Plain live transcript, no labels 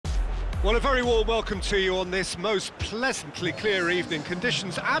Well, a very warm welcome to you on this most pleasantly clear evening.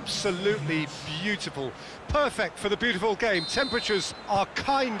 Conditions absolutely beautiful. Perfect for the beautiful game. Temperatures are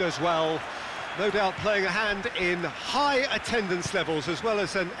kind as well. No doubt playing a hand in high attendance levels as well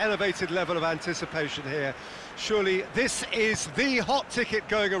as an elevated level of anticipation here. Surely this is the hot ticket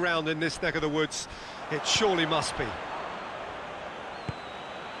going around in this neck of the woods. It surely must be.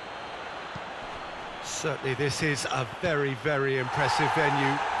 Certainly this is a very, very impressive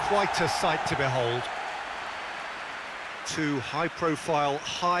venue. Quite a sight to behold. Two high-profile,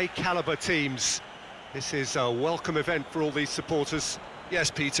 high-caliber teams. This is a welcome event for all these supporters.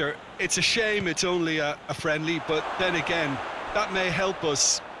 Yes, Peter, it's a shame it's only a friendly, but then again, that may help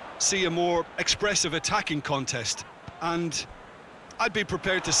us see a more expressive attacking contest. And I'd be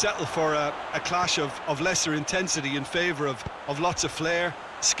prepared to settle for a clash of lesser intensity in favour of lots of flair,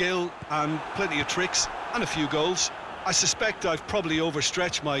 skill and plenty of tricks and a few goals. I suspect I've probably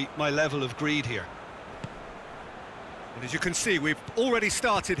overstretched my level of greed here. And as you can see, we've already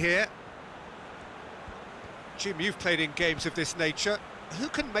started here. Jim, you've played in games of this nature. Who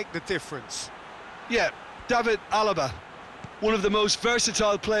can make the difference? Yeah, David Alaba, one of the most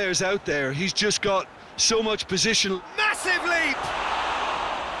versatile players out there. He's just got so much position. Massive leap!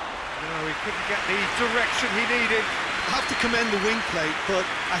 No, he couldn't get the direction he needed. I have to commend the wing play, but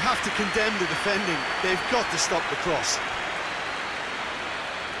I have to condemn the defending. They've got to stop the cross.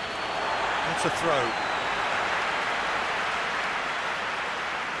 That's a throw.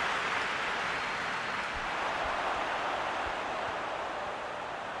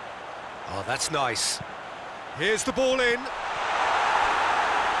 Oh, that's nice. Here's the ball in.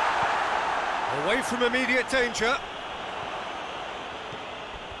 Away from immediate danger.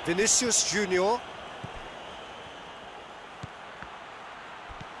 Vinicius Junior.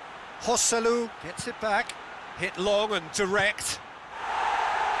 Joselu gets it back, hit long and direct.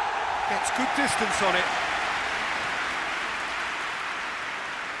 Gets good distance on it.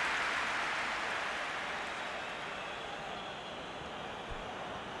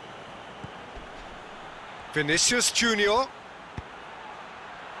 Vinicius Junior.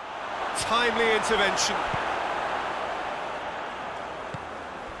 Timely intervention.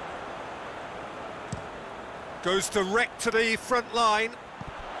 Goes direct to the front line.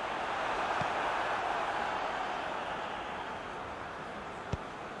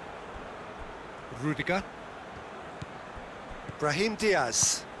 Rudiger. Brahim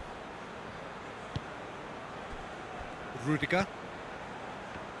Diaz. Rudiger.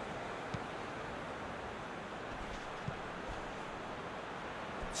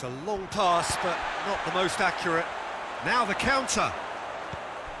 It's a long pass, but not the most accurate. Now the counter.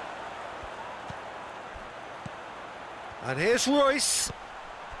 And here's Royce.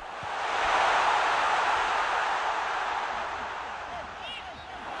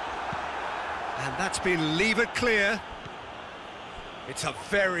 And that's been levered clear. It's a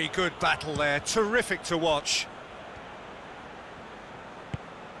very good battle there, terrific to watch.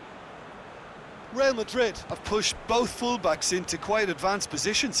 Real Madrid have pushed both fullbacks into quite advanced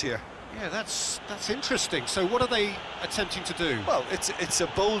positions here. Yeah, that's interesting. So what are they attempting to do? Well, it's a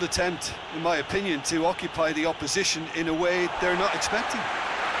bold attempt, in my opinion, to occupy the opposition in a way they're not expecting.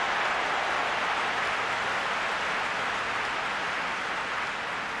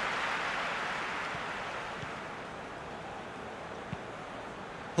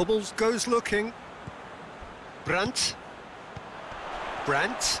 Hummels goes looking. Brandt.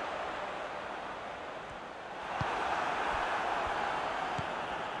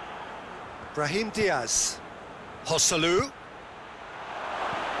 Brahim Diaz. Joselu.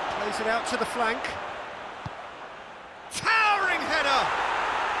 Plays it out to the flank. Towering header!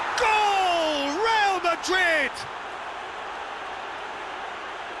 Goal! Real Madrid!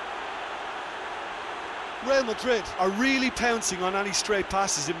 Real Madrid are really pouncing on any stray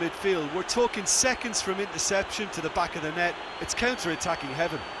passes in midfield. We're talking seconds from interception to the back of the net. It's counter-attacking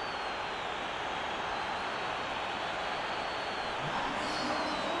heaven.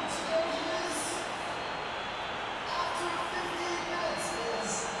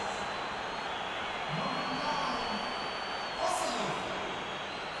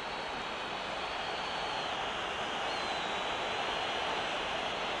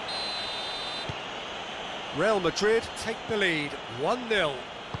 Real Madrid take the lead, 1-0.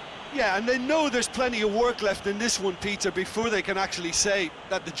 Yeah, and they know there's plenty of work left in this one, Peter, before they can actually say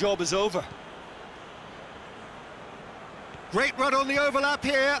that the job is over. Great run on the overlap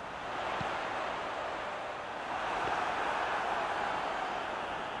here.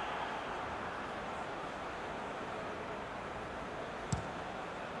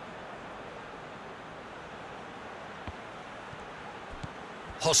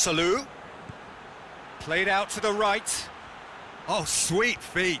 Joselu. Played out to the right. Oh, sweet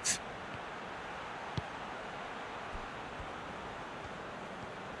feet.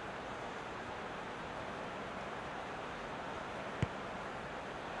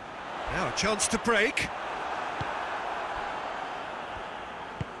 Now a chance to break.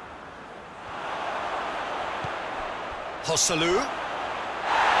 Joselu.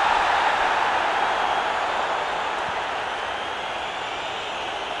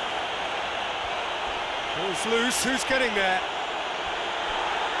 Ball's loose, who's getting there?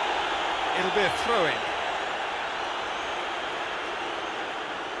 It'll be a throw-in.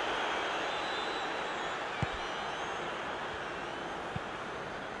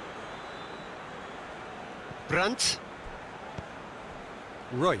 Brandt.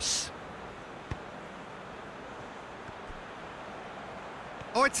 Royce.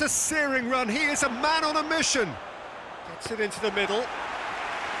 Oh, it's a searing run. He is a man on a mission. Gets it into the middle.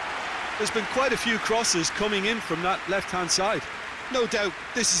 There's been quite a few crosses coming in from that left-hand side. No doubt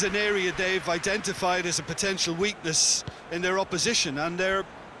this is an area they've identified as a potential weakness in their opposition, and they're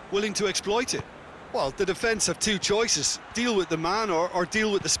willing to exploit it. Well, the defence have two choices: deal with the man or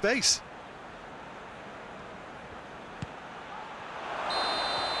deal with the space.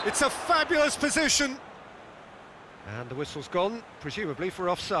 It's a fabulous position. And the whistle's gone, presumably for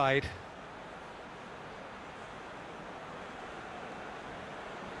offside.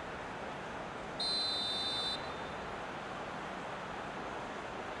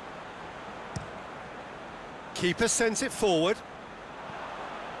 Keeper sends it forward.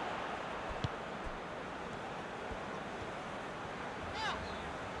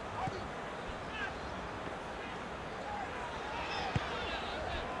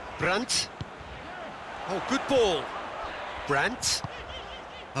 Brandt. Oh, good ball. Brandt.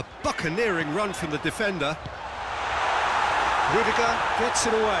 A buccaneering run from the defender. Rudiger gets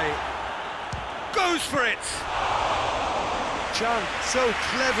it away. Goes for it! Can so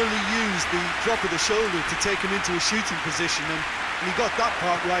cleverly used the drop of the shoulder to take him into a shooting position, and he got that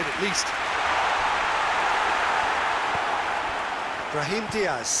part right at least. Brahim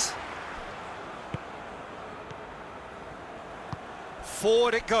Diaz.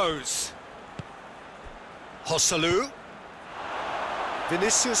 Forward it goes. Joselu.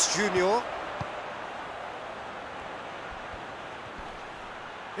 Vinicius Junior.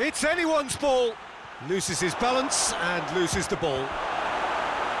 It's anyone's ball. Loses his balance and loses the ball.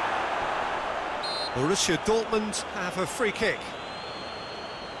 Borussia Dortmund have a free kick.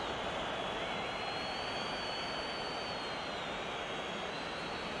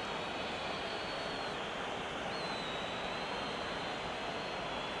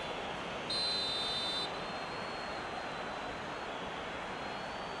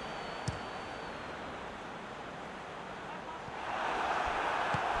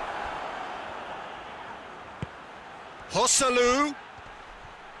 Joselu.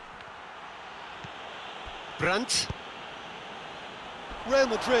 Brandt. Real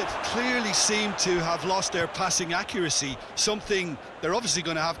Madrid clearly seem to have lost their passing accuracy, something they're obviously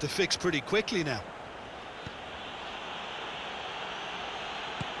going to have to fix pretty quickly now.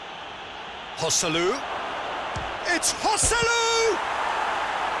 Joselu. It's Joselu!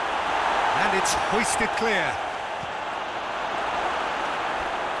 And it's hoisted clear.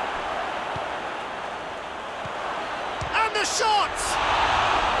 The shot!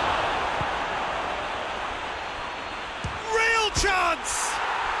 Real chance!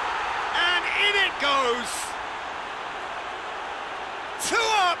 And in it goes! Two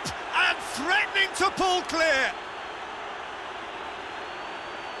up and threatening to pull clear!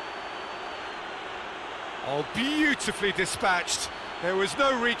 Oh, beautifully dispatched. There was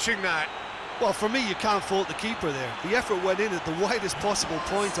no reaching that. Well, for me, you can't fault the keeper there. The effort went in at the widest possible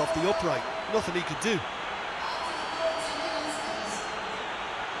point off the upright. Nothing he could do.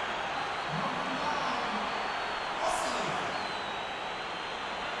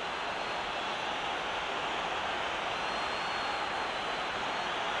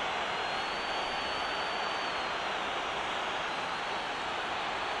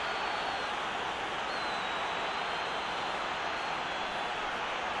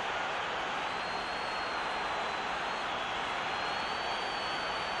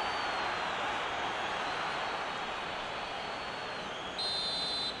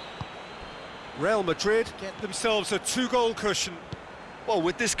 Real Madrid get themselves a two-goal cushion. Well,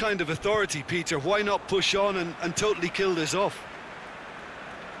 with this kind of authority, Peter, why not push on and totally kill this off?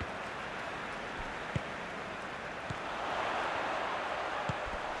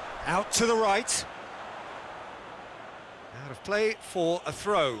 Out to the right. Out of play for a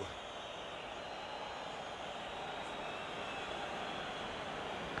throw.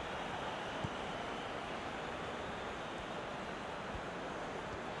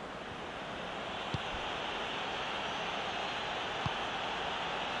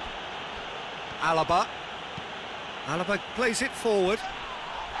 Alaba plays it forward.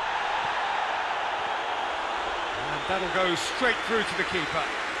 And that'll go straight through to the keeper.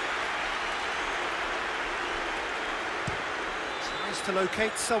 Tries to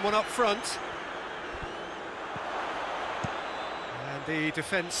locate someone up front. And the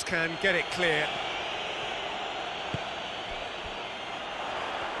defence can get it clear.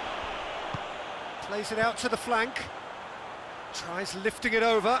 Plays it out to the flank. Tries lifting it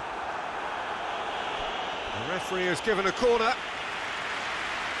over. The referee has given a corner.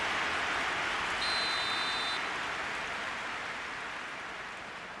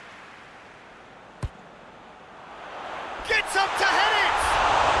 Gets up to head it!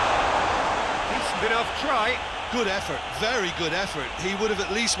 Decent enough try. Good effort, very good effort. He would have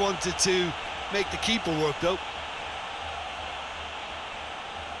at least wanted to make the keeper work, though.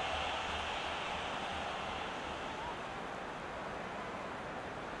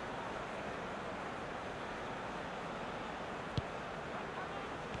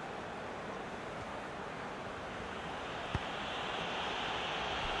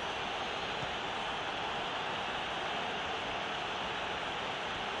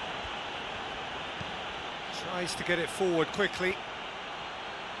 Tries to get it forward quickly.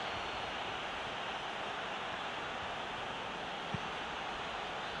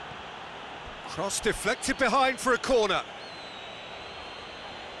 Cross deflected behind for a corner.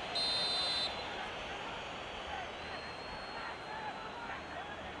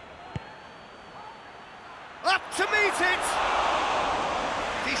 Up to meet it!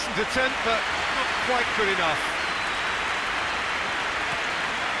 Decent attempt, but not quite good enough.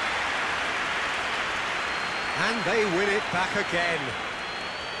 And they win it back again.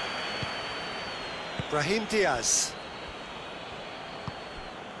 Brahim Diaz.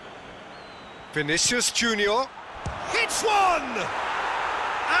 Vinicius Junior. Hits one!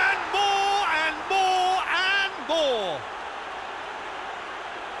 And more, and more, and more!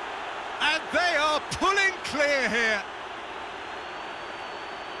 And they are pulling clear here.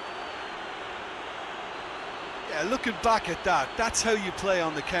 Yeah, looking back at that, that's how you play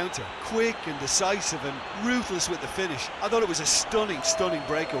on the counter. Quick and decisive and ruthless with the finish. I thought it was a stunning, stunning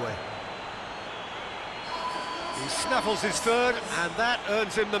breakaway. He snaffles his third, and that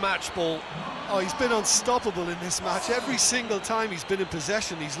earns him the match ball. Oh, he's been unstoppable in this match. Every single time he's been in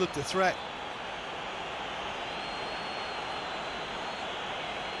possession, he's looked a threat.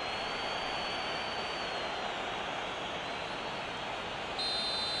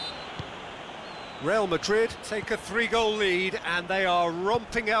 Real Madrid take a 3-goal lead, and they are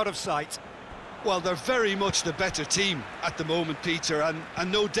romping out of sight. Well, they're very much the better team at the moment, Peter,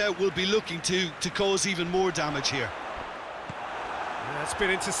 and no doubt will be looking to cause even more damage here. That's been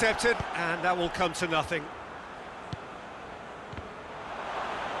intercepted, and that will come to nothing.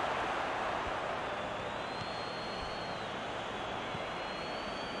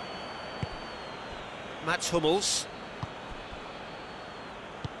 Mats Hummels.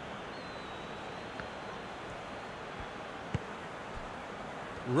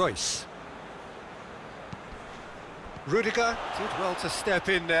 Royce. Rudiger did well to step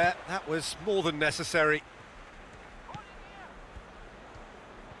in there. That was more than necessary.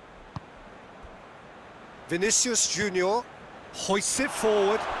 Vinicius Junior hoists it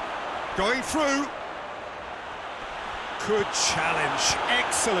forward. Going through. Good challenge.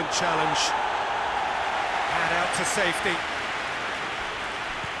 Excellent challenge. And out to safety.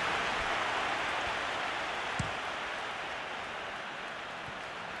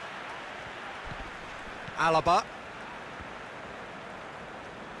 Alaba.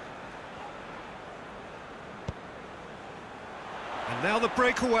 And now the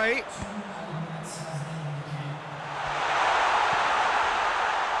breakaway.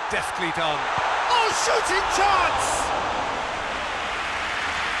 Deftly done. Oh, shooting chance!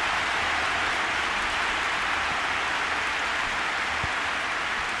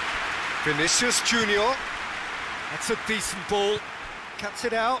 Vinicius Junior. That's a decent ball. Cuts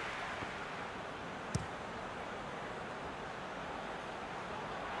it out.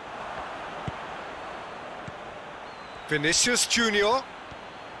 Vinicius Junior.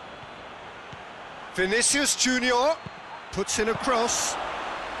 Vinicius Junior puts in a cross.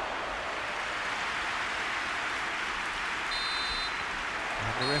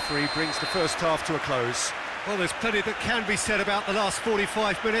 And the referee brings the first half to a close. Well, there's plenty that can be said about the last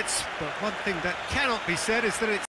 45 minutes, but one thing that cannot be said is that it's